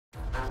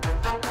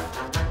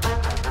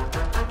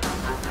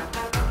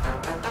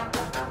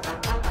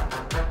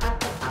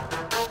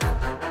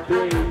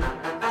3, 2,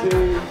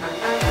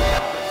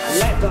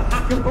 let the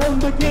hackathon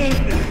begin!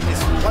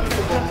 It's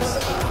wonderful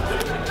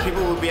balls.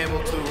 People will be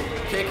able to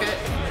kick it,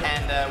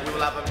 and we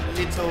will have a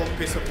little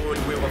piece of wood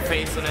with a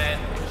face on it,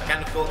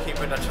 and a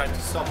goalkeeper that tries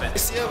to stop it.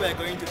 This year we're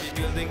going to be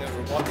building a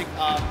robotic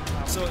arm,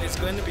 so it's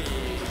going to be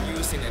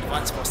used in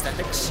advanced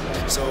prosthetics.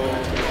 So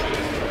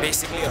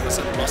basically a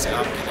person who lost an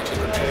arm can actually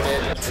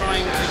control it.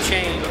 Trying to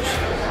change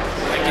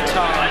a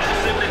guitar,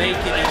 make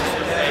it into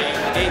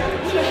a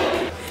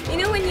game. You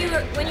know when you're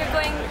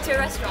going to a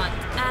restaurant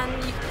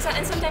and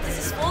sometimes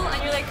this is full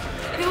and you're like,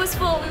 if it was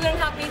full we wouldn't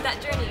have made that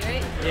journey,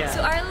 right? Yeah.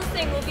 So our little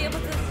thing will be able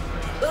to,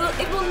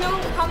 it will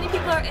know how many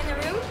people are in the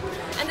room,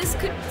 and this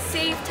could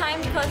save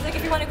time because like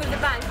if you want to go to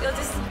the bank, you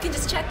can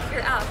just check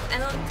your app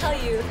and it'll tell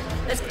you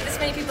that this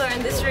many people are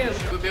in this room.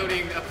 We're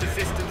building a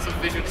persistence of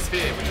vision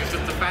sphere, which is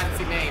just a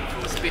fancy name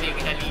for spinning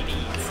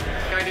LEDs.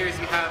 The idea is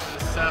you have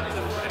a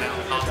circle, and on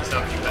half the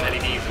circle you've got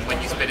LEDs, and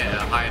when you spin it at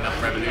a high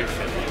enough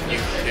revolution, you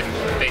can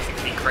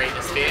basically create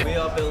a sphere. We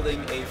are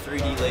building a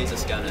 3D laser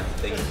scanner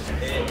thing.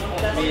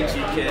 It means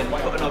you can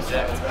put an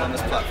object on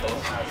this platform,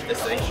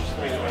 this thing,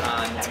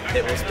 and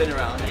it will spin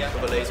around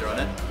with a laser on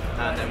it,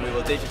 and then we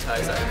will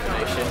digitize that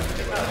information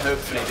and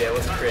hopefully be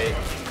able to create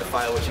a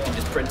file which you can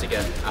just print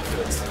again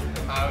afterwards.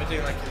 We're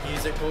doing like a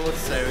music board,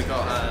 so we've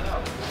got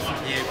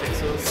GPU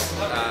pixels,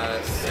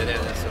 so they're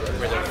the sort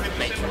of rhythm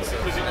matrix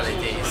of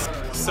LEDs.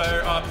 So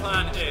our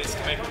plan is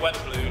to make a weather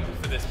balloon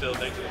for this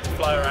building,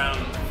 fly around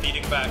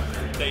feeding back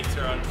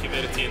data on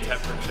humidity and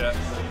temperature.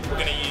 We're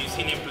going to use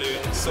helium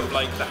balloons, sort of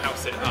like to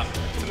house it up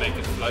to make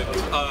it float.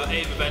 Our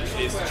aim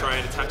eventually is to try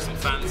and attach some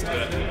fans to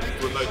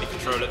it, remotely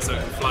control it so it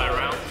can fly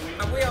around.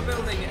 And we are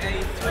building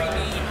a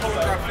 3D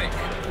holographic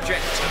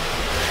projector.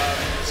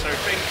 So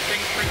think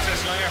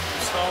Princess Leia from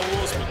Star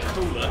Wars, but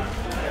cooler.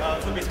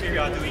 So basically we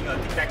are doing a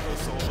tic-tac-toe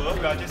solver.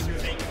 We are just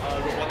using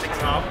a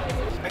robotics arm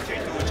actually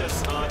to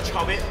just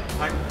chop it,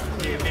 like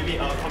maybe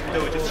a computer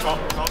will just chop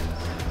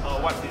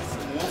what is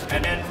moved,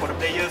 and then for the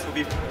players we'll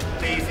be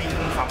placing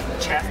some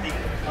chesting.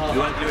 We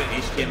want to do an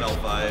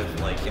HTML5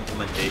 like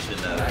implementation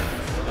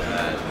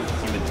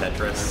of human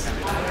Tetris.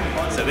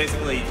 So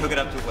basically hook it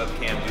up to a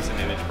webcam, do some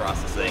image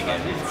processing,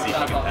 and see if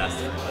you can pass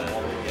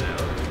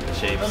the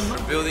shapes.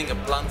 We're building a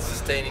plant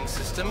sustaining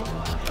system,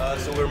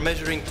 so we're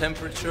measuring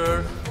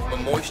temperature,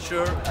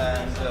 moisture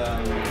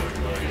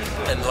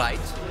and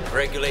light,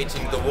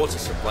 regulating the water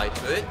supply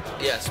to it.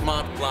 Yeah,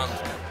 smart plant.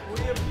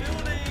 We are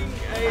building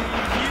a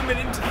human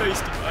interface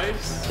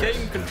device,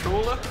 game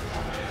controller,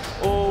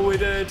 or we're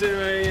going to do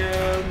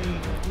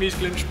a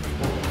musical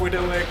instrument. We're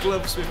going to wear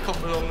gloves with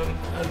copper on them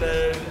and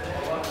then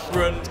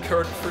run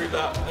current through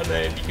that, and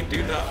then you can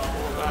do that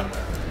or that,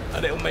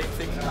 and it'll make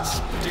things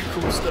do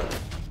cool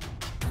stuff.